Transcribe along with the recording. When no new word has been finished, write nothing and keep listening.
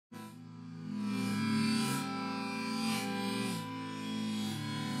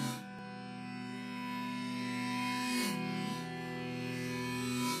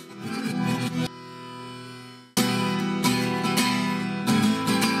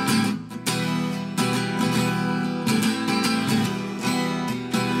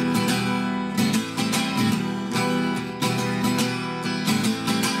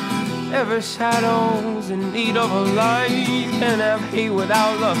Every shadow's in need of a light. Can't have hate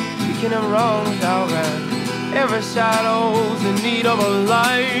without love, you can't have wrong without right. Every shadow's in need of a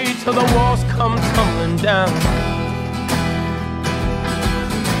light, till the walls come tumbling down.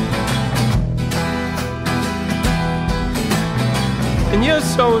 And you're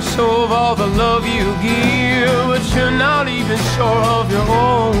so sure of all the love you give, but you're not even sure of your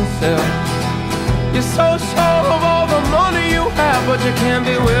own self. You're so sure of all the money you have, but you can't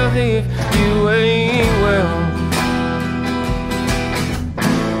be wealthy if you ain't well.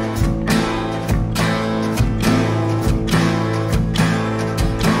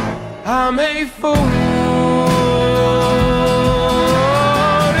 I'm a fool.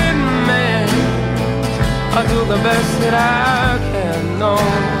 I do the best that I can, no.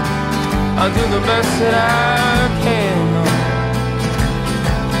 I do the best that I can, no.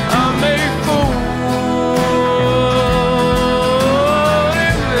 I'm a fool,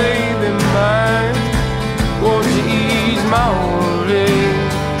 and baby mine, won't you ease my worry?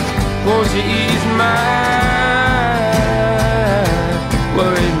 Won't you ease my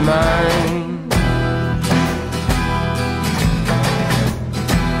worried mind?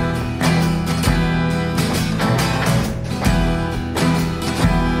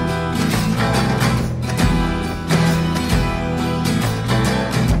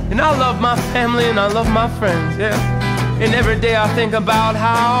 And I love my family and I love my friends, yeah. And every day I think about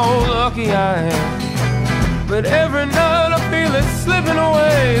how lucky I am. But every night I feel it slipping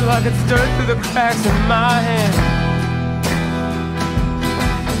away, like it's dirt through the cracks in my hand.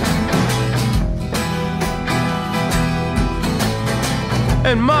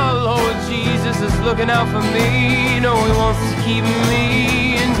 And my Lord Jesus is looking out for me. You know He wants to keep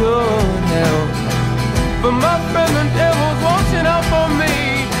me in good health. But my friend the devil's watching out for me.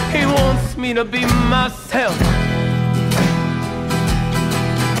 He wants me to be myself.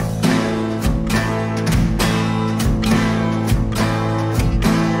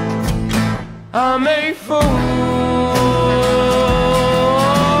 I'm a fool,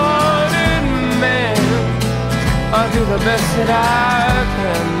 man. I do the best that I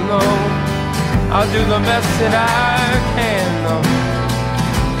can, no. I do the best that I can, no.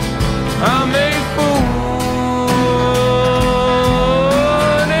 I'm a fool.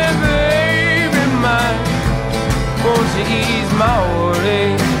 Won't you ease my worry?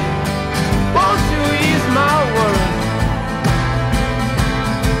 Won't you ease my worry?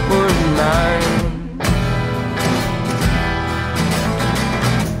 Worry mine.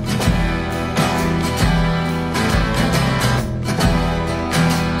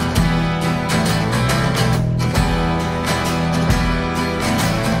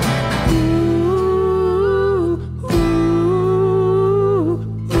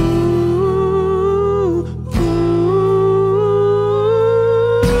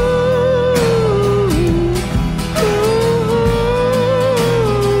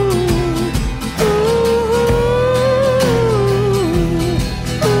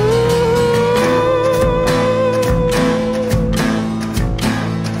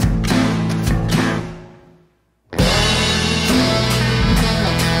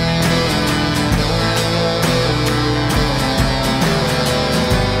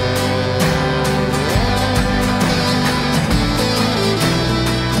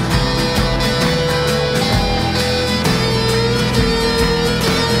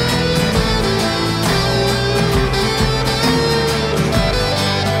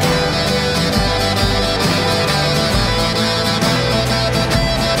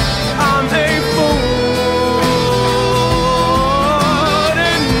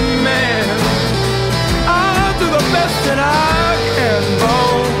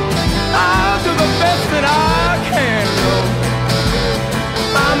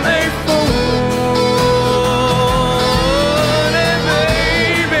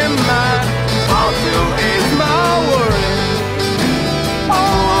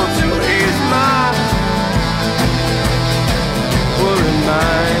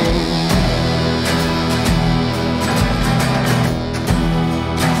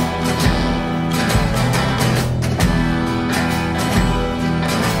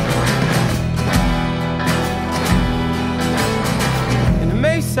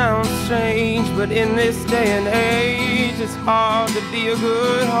 Sounds strange, but in this day and age, it's hard to be a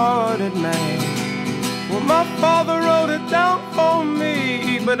good-hearted man. Well, my father wrote it down for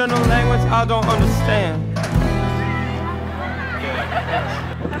me, but in a language I don't understand.